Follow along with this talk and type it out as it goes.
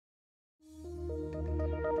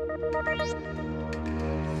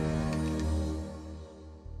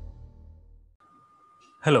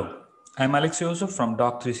Hello, I'm Alex Yosef from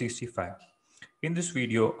Doc365. In this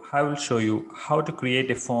video, I will show you how to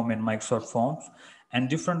create a form in Microsoft Forms and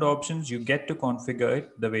different options you get to configure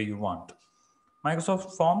it the way you want.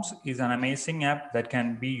 Microsoft Forms is an amazing app that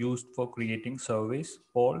can be used for creating surveys,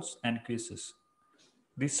 polls, and quizzes.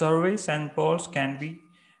 These surveys and polls can be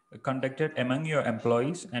conducted among your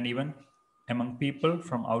employees and even among people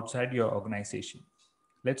from outside your organization.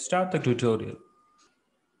 Let's start the tutorial.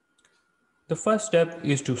 The first step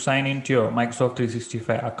is to sign into your Microsoft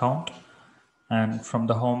 365 account, and from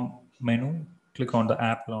the home menu, click on the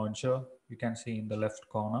app launcher you can see in the left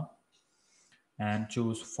corner and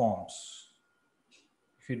choose Forms.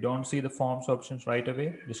 If you don't see the Forms options right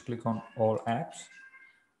away, just click on All Apps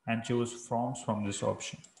and choose Forms from this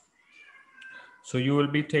option. So you will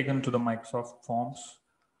be taken to the Microsoft Forms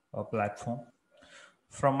platform.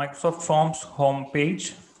 From Microsoft Forms home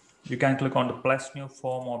page, you can click on the plus new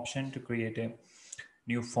form option to create a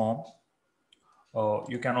new form.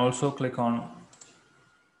 You can also click on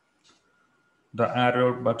the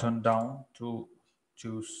arrow button down to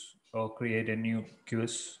choose or create a new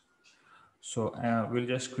quiz. So we'll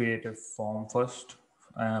just create a form first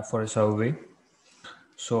for a survey.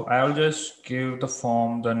 So I'll just give the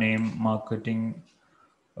form the name marketing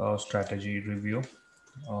strategy review,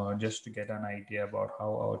 just to get an idea about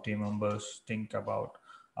how our team members think about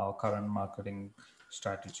our current marketing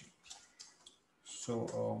strategy.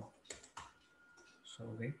 So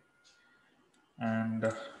survey,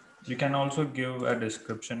 and you can also give a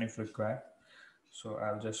description if required. So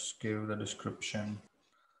I'll just give the description.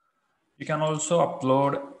 You can also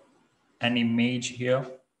upload an image here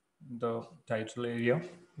in the title area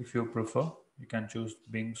if you prefer. You can choose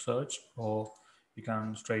Bing search, or you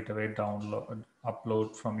can straight away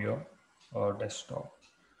upload from your desktop.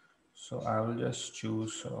 So I will just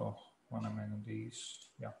choose one among these.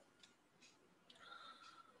 Yeah.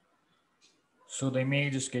 So the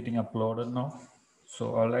image is getting uploaded now.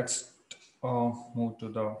 So let's move to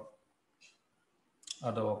the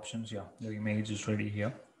other options. Yeah, the image is ready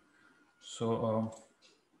here. So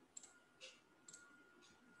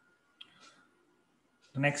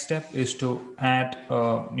the next step is to add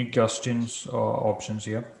new questions options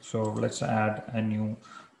here. So let's add a new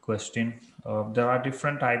question. There are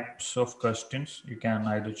different types of questions. You can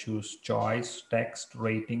either choose choice, text,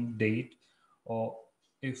 rating, date, or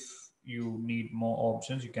if you need more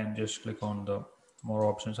options, you can just click on the more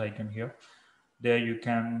options icon here. There you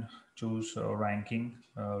can choose ranking,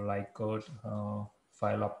 Likert,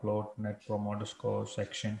 file upload, net promoter score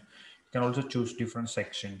section. You can also choose different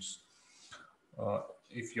sections.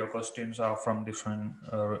 If your questions are from different,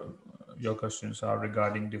 your questions are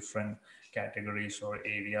regarding different categories or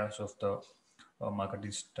areas of the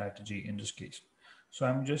marketing strategy in this case. So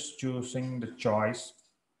I'm just choosing the choice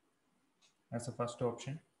as the first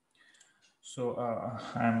option. So,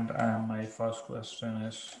 and my first question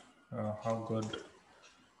is how good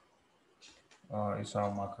is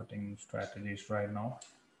our marketing strategies right now?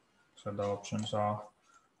 So the options are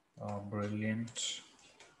brilliant.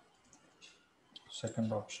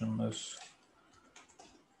 Second option is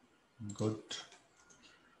good.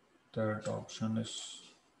 Third option is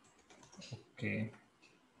okay.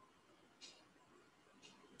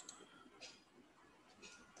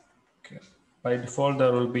 Okay. By default,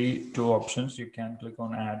 there will be two options. You can click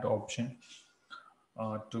on add option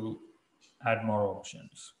to add more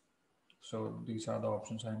options. So these are the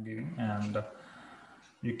options I'm giving, and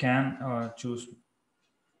you can choose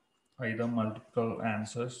either multiple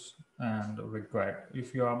answers and required.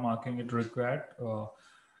 If you are marking it required,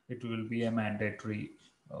 it will be a mandatory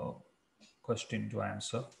question to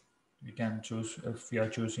answer. You can choose, if you are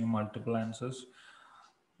choosing multiple answers,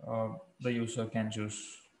 the user can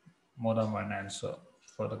choose more than one answer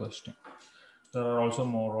for the question. There are also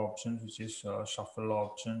more options, which is shuffle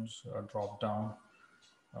options, drop down,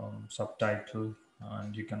 subtitle,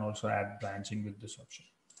 and you can also add branching with this option.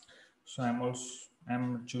 So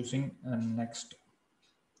I'm choosing a next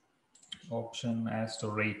option as the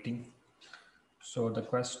rating. So the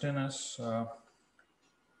question is, the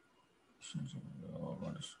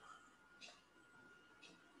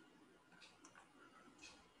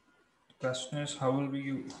question is how will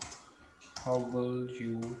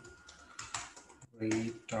you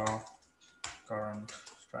rate our current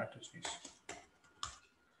strategies?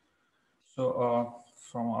 So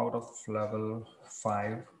from out of level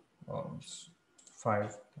 5,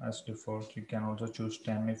 5 as default. You can also choose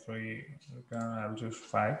 10 if you can. I'll choose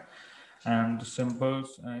 5. And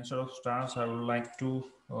symbols, instead of stars, I would like to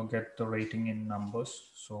get the rating in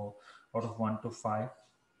numbers. So out of 1 to 5.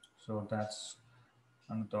 So that's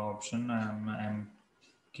another option. I'm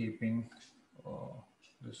keeping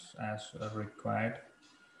this as required.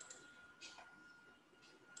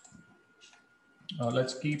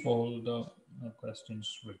 Let's keep all the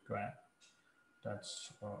questions required.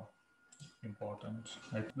 That's important.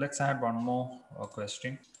 Let's add one more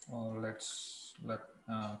question. Let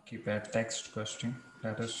keep a text question.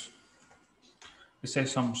 That is, this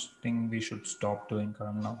is something we should stop doing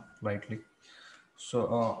now, lightly.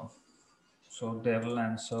 So they will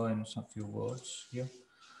answer in some few words here.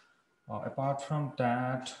 Apart from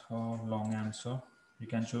that, long answer, you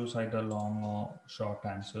can choose either long or short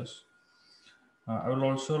answers. I would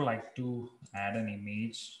also like to add an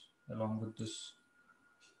image along with this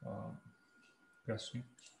question.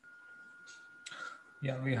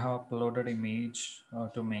 Yeah, we have uploaded image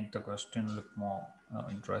to make the question look more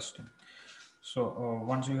interesting. So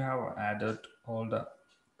once you have added all the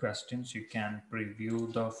questions, you can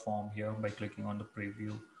preview the form here by clicking on the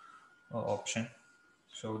preview option.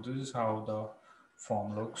 So this is how the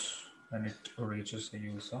form looks when it reaches the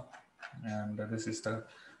user, and this is the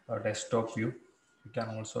desktop view. You can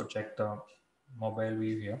also check the mobile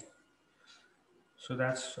view here. So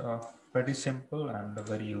that's pretty simple and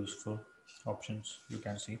very useful options you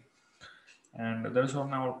can see. And there is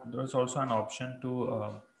also an option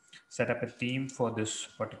to set up a theme for this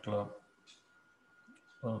particular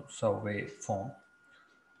survey form.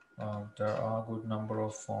 There are a good number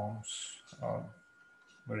of forms,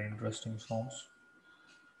 very interesting forms.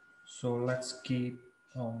 So let's keep,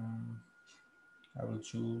 I will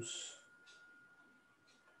choose,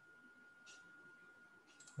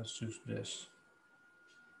 let's choose this.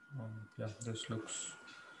 Yeah, this looks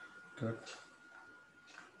good.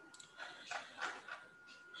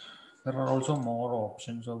 There are also more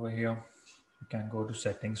options over here. You can go to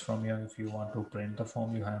settings from here. If you want to print the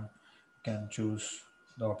form, you can choose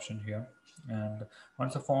the option here. And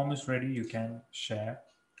once the form is ready, you can share,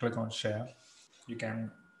 click on share. You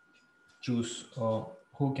can choose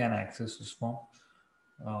who can access this form.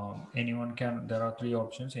 Anyone can, there are three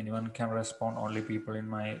options. Anyone can respond, only people in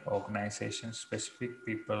my organization, specific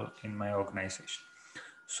people in my organization.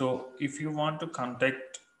 So if you want to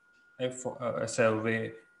conduct a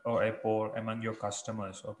survey or a poll among your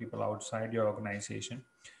customers or people outside your organization,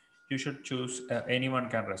 you should choose anyone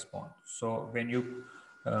can respond. So when you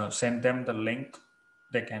send them the link,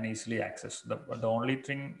 they can easily access. The only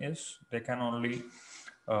thing is they can only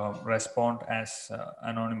respond as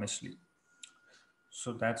anonymously.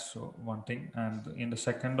 So that's one thing. And in the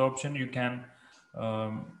second option, you can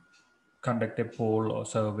conduct a poll or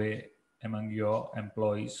survey among your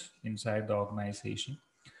employees inside the organization.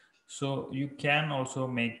 So you can also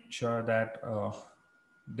make sure that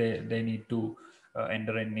they need to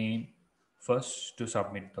enter a name first to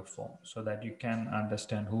submit the form, so that you can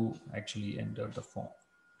understand who actually entered the form.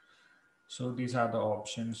 So these are the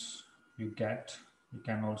options you get. You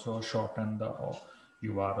can also shorten the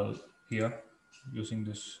URL here using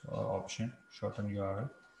this option, shorten URL.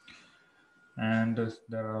 And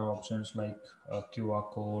there are options like a QR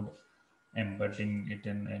code, embedding it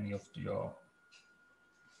in any of your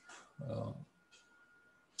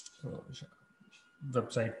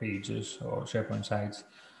website pages or SharePoint sites.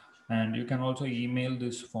 And you can also email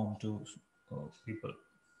this form to people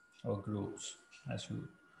or groups as you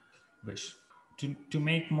wish. To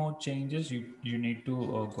make more changes, you need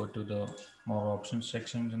to go to the more options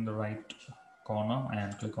section in the right corner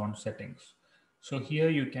and click on settings. So here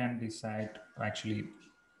you can decide actually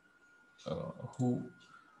who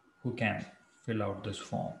can fill out this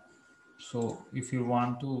form. So if you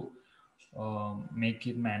want to make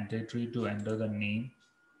it mandatory to enter the name,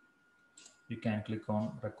 you can click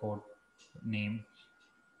on record name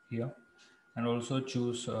here, and also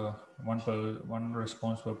choose one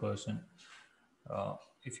response per person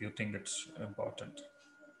if you think it's important.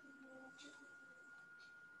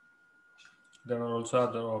 There are also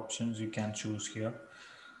other options you can choose here,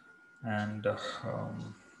 and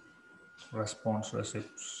response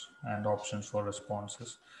receipts and options for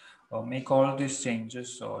responses. Make all these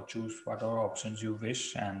changes or choose whatever options you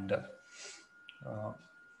wish, and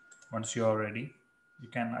once you are ready, you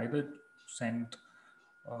can either send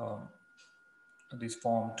this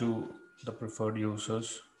form to the preferred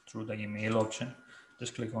users through the email option.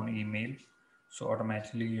 Just click on email, so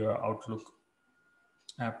automatically your Outlook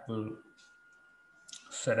app will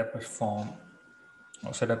set up a form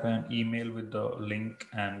or set up an email with the link,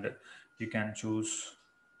 and you can choose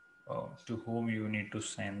to whom you need to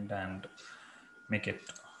send and make it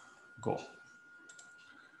go.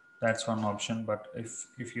 That's one option. But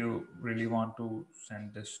if you really want to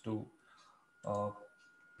send this to uh,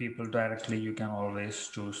 people directly, you can always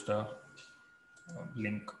choose the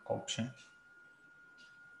link option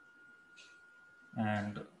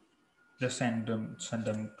and just send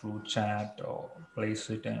them through chat or place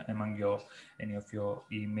it among your any of your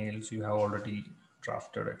emails you have already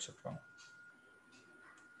drafted, etc.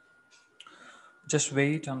 Just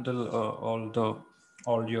wait until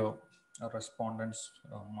all your respondents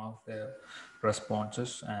mark their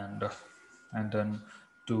responses, and then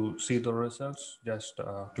to see the results, just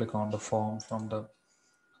click on the form from the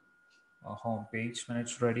home page when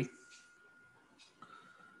it's ready.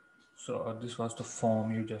 So this was the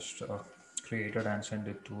form you just created and send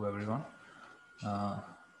it to everyone.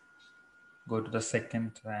 Go to the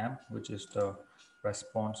second tab, which is the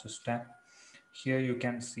responses tab. Here you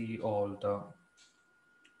can see all the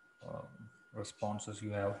responses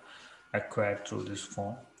you have acquired through this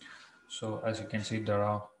form. So as you can see,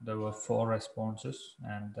 there were 4 responses,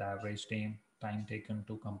 and the average time taken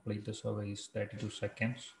to complete the survey is 32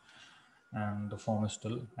 seconds, and the form is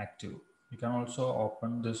still active. You can also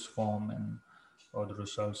open this form or the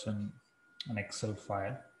results in an Excel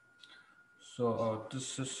file. So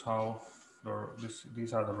this is how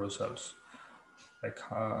these are the results. Like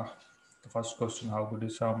the first question, how good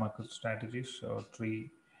is our market strategies? 3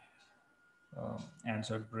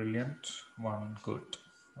 answered brilliant, 1 good,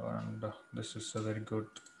 and this is a very good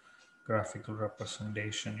graphical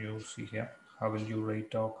representation you see here. How will you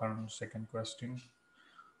rate our current second question?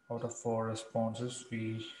 Out of 4 responses,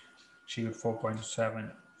 we achieved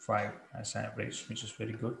 4.75 as average, which is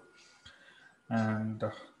very good. And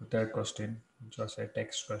the third question, which was a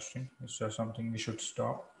text question, is there something we should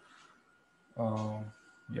stop?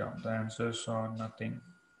 Yeah, the answers are nothing.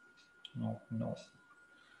 No.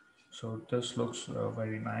 So this looks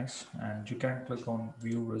very nice, and you can click on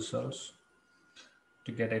view results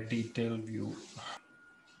to get a detailed view.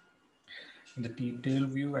 In the detailed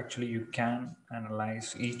view, actually you can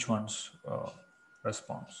analyze each one's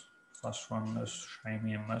response. First one is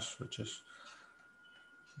Shiny MS, which is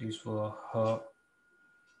these were her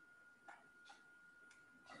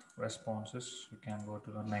responses. You can go to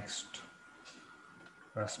the next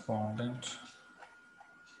respondent,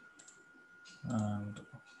 and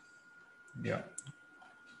yeah,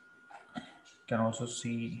 you can also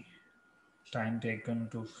see time taken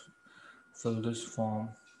to fill this form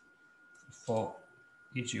for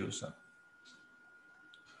each user.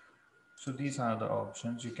 So these are the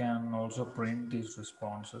options. You can also print these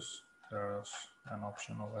responses. There's an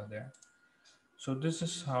option over there. So this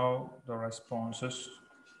is how the responses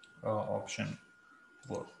option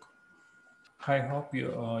work. I hope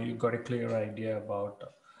you got a clear idea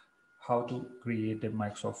about how to create a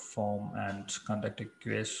Microsoft form and conduct a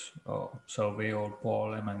quiz survey or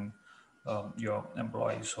poll among your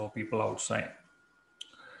employees or people outside.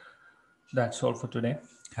 That's all for today.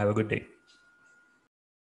 Have a good day.